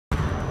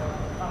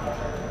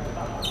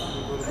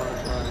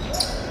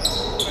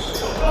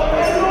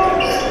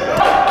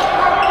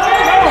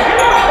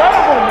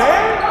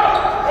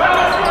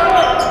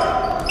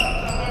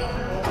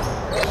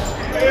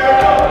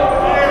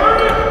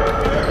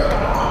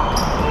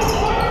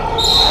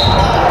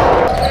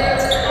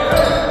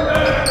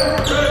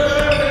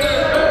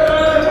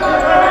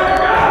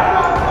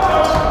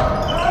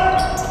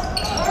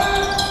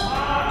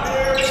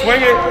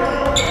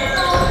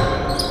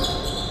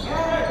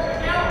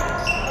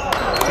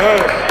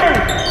Good.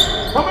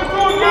 Coming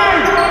through again.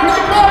 Keep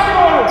your back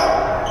on him.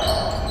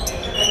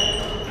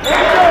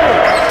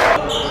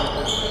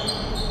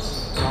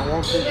 I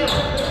won't take it.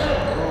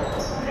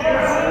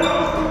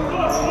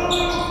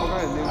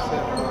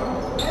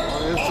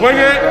 Swing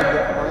it.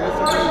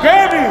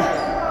 Gabby.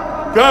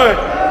 Good.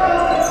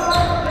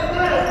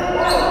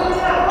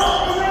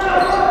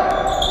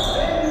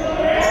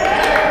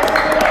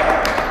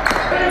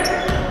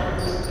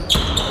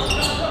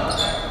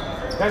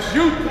 That's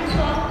you.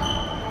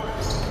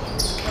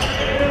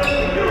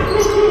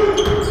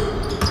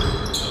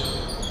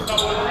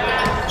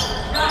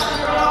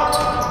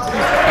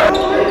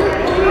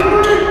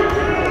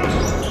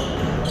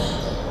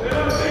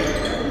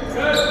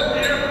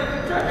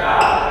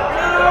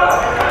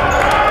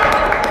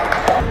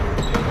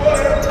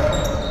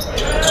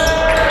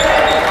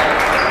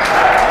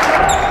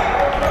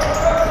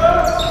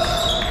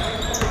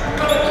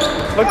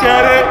 Look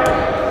at it.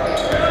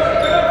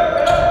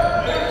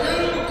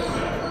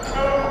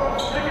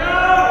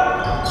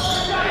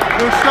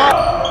 Good shot.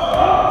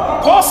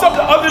 Call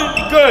something other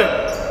than good.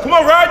 Come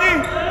on,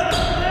 Rodney.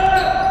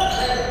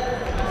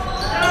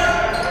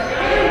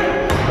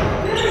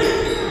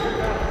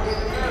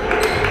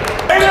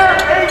 Stay there,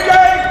 AJ.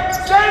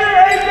 Stay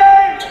there, AJ.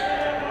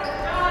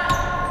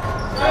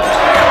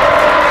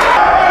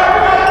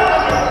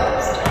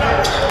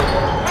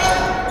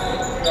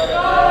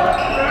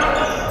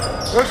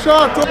 Good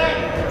shot.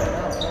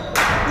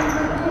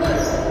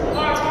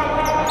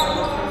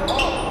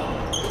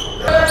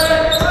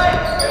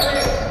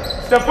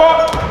 Step up.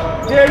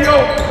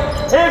 Daniel.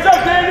 Hands up,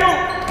 Daniel.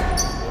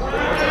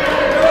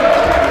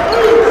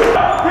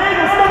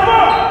 Daniel, step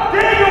up.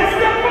 Daniel,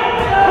 step up.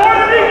 More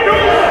than me,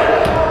 dude.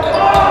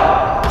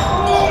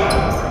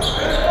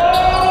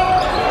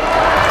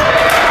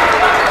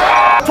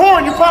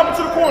 Torn, you pop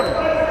into the corner.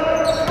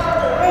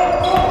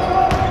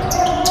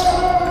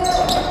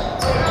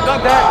 Not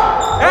that.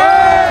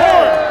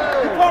 Torn,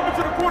 you pop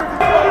into the corner.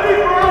 Step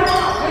underneath, bro. There you go.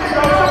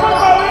 Step up,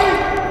 Ali.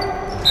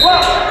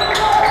 Wow.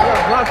 Yeah,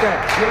 block that.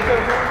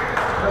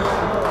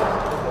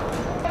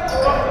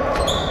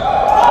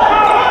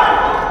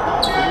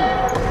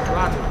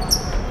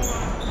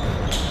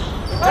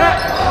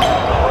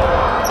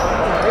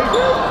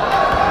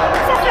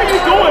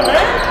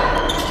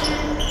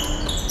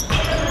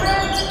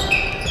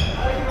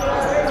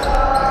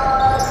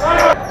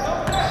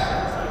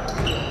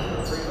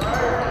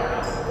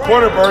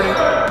 Corner, Bernie.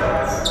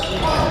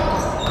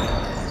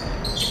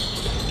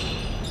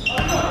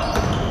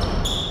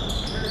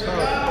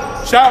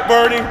 Shout,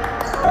 Bernie.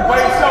 By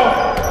yourself.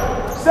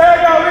 Sag,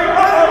 Ali.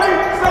 Ali.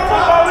 Step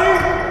up, Ali.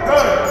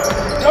 Good.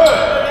 Good.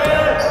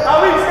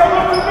 Ali, step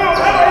up to the middle.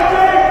 AJ.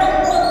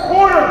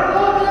 Corner.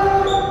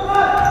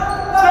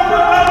 Step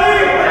up, Ali.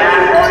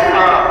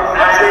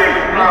 Ali.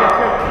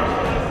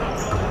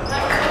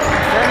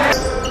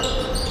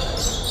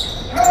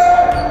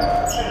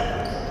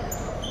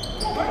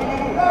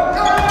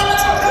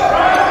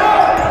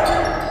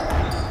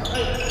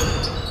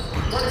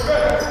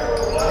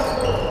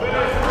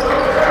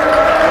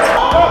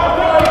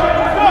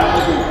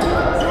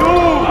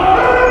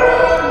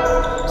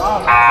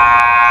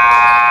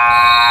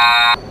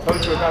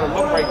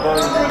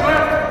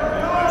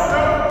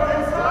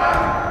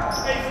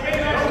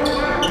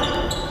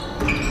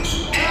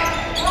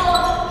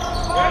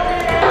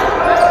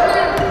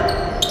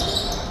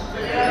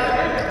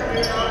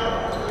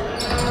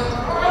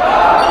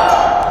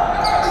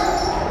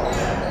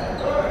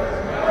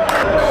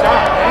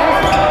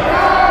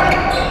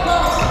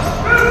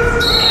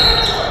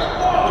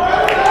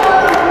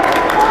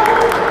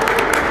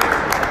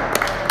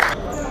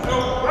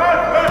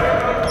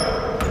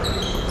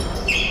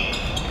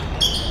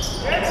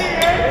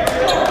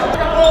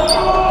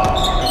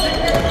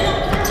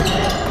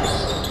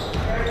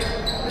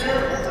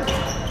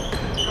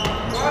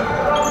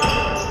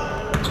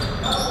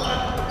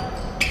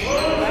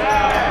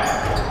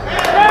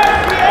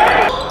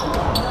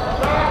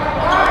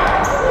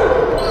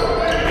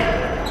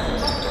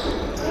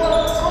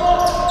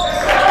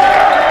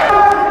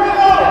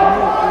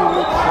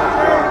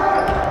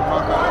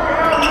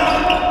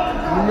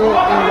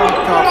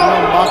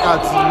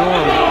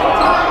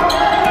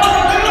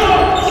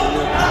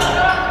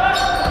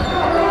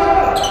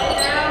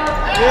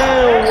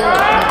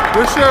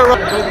 Good shot,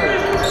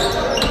 right?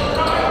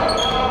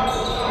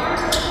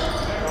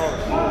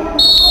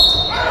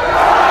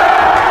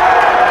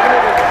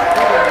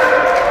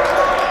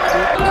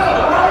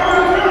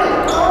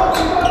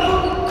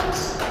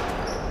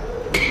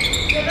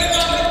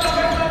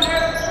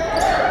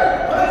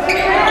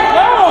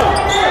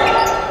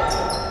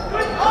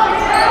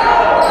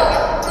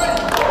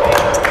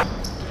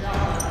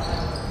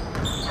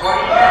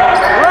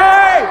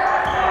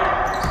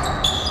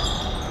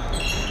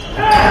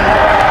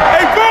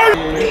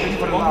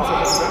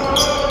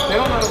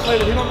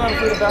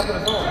 Back of the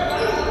zone.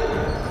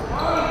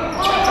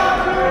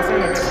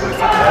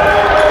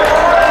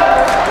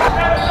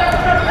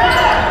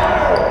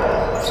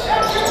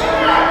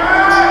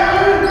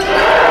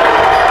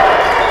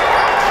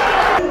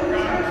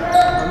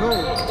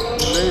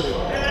 faded.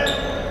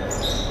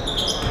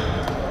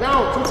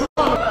 Down, 2-2.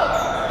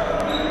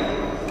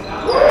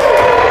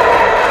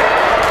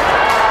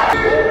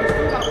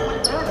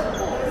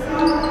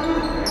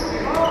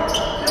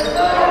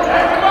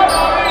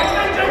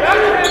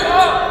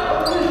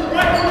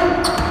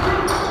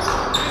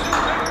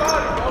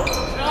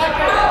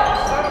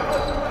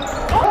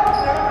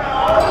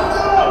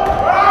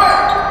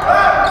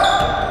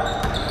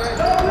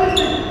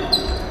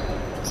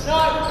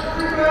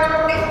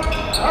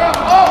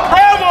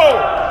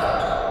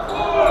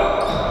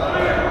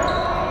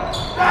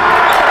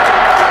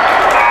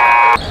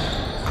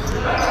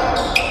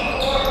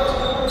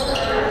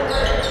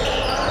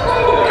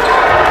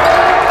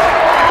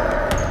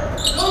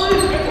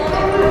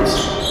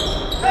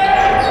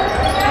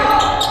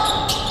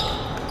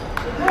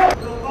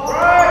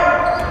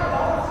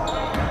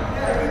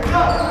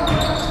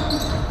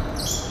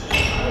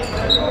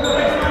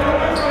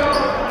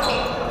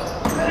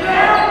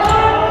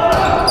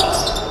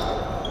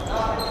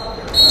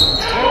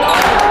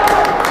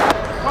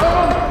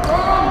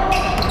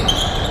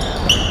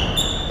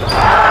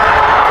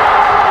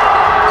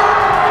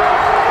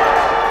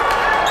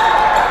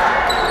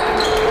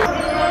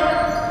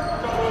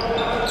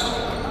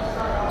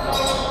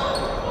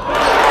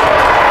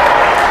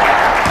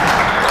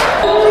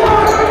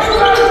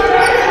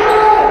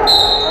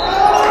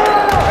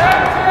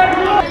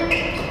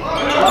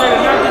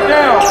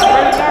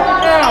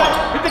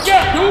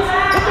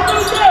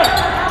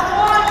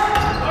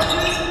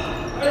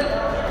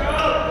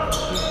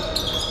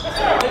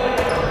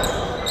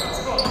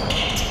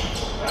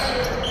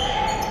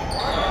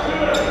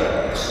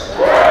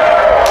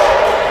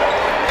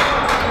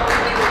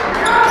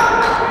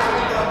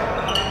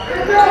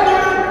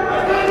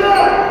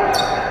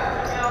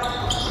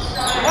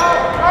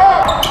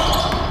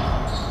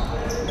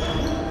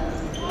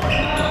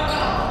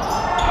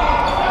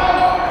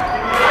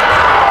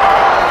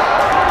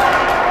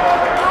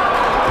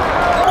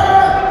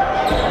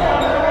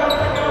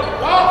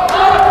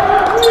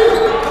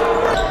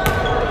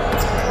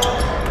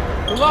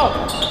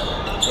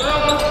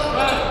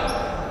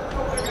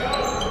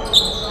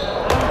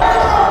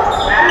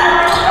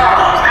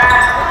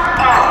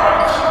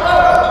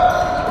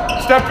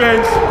 Step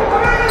ins,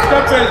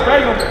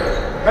 bang them,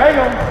 bang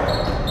them.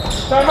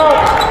 Time out,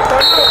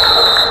 time out.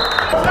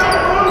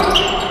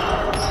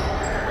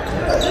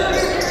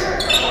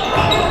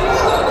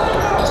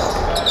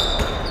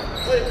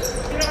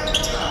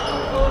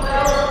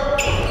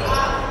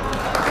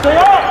 Stay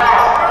up.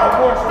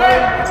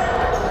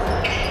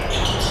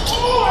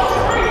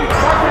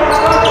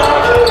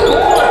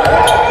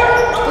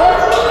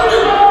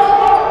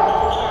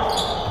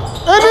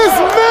 And it's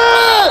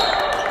mad!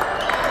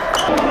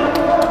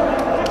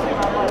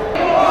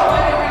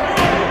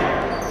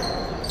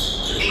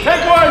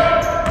 Take one.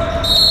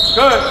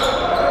 Good.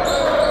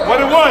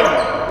 1-1.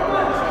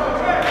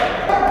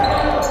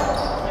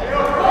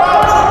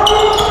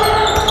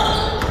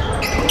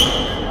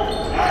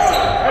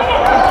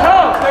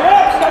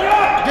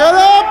 Get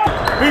up!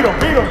 Beat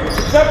him.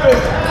 Step in.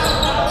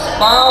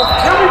 Foul.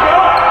 Here we go.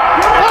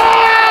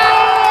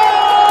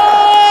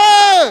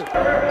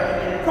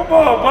 Come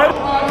on, buddy.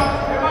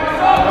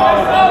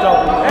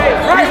 Hey,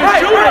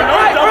 right.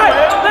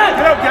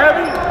 Get up,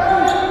 Gabby.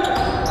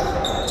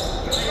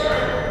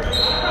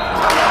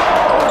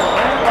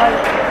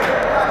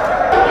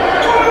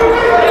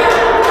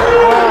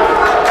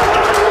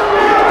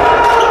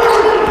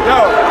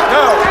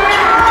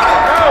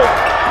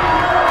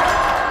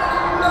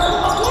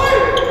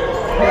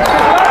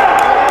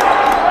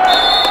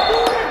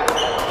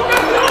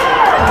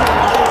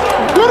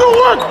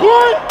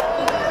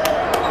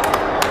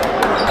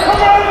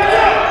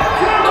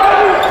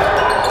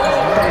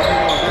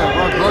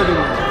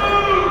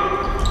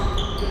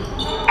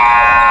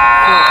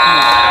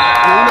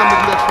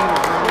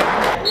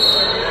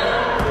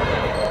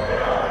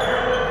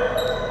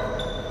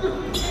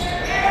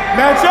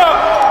 Match up.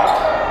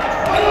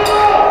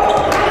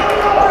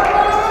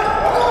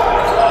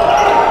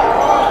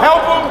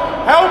 Help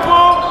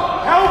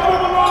him a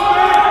little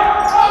bit.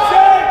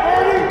 Sag,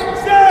 Birdie,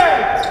 sag,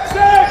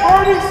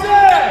 Birdie,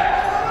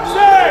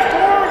 sag,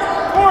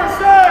 Ford,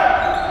 sag.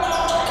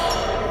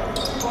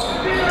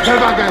 Tell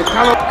that guy,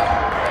 tell him.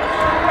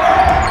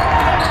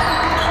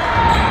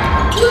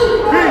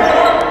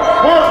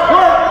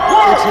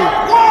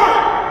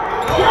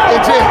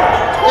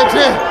 It's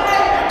it.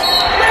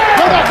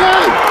 Go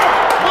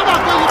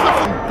back, guy, you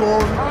fucking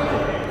dog.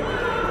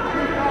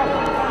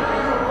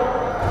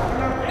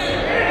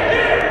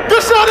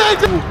 This shot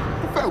ain't it. I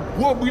felt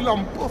wobbly,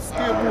 I'm busted,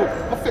 bro.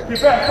 I felt.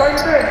 Get back, fight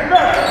it in, get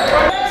back.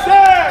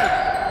 Sag,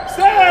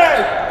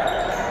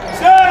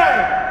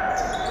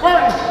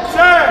 Birdie,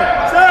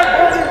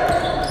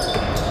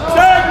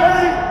 sag,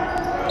 Birdie.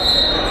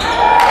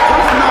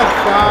 That's not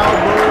foul,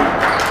 bro.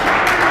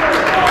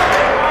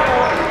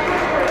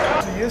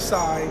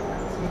 Side,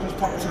 you just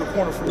pop it to the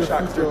corner for the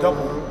shot because they're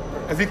double.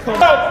 As he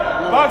comes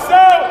out, box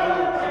out!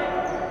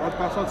 Pode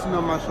passar de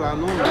cima mais lá,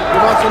 não? Eu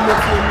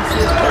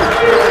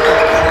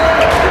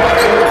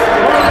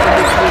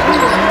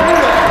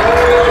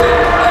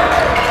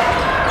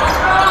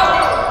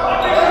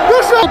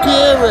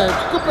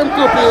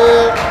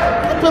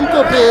fais me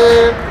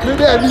couper, le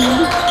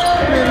dernier,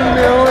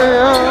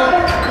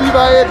 il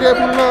va aider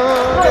pour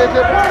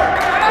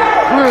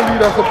lui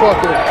dans ce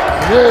porte.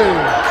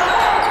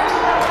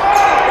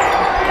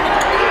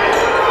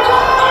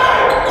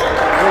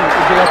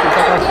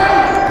 Yeah.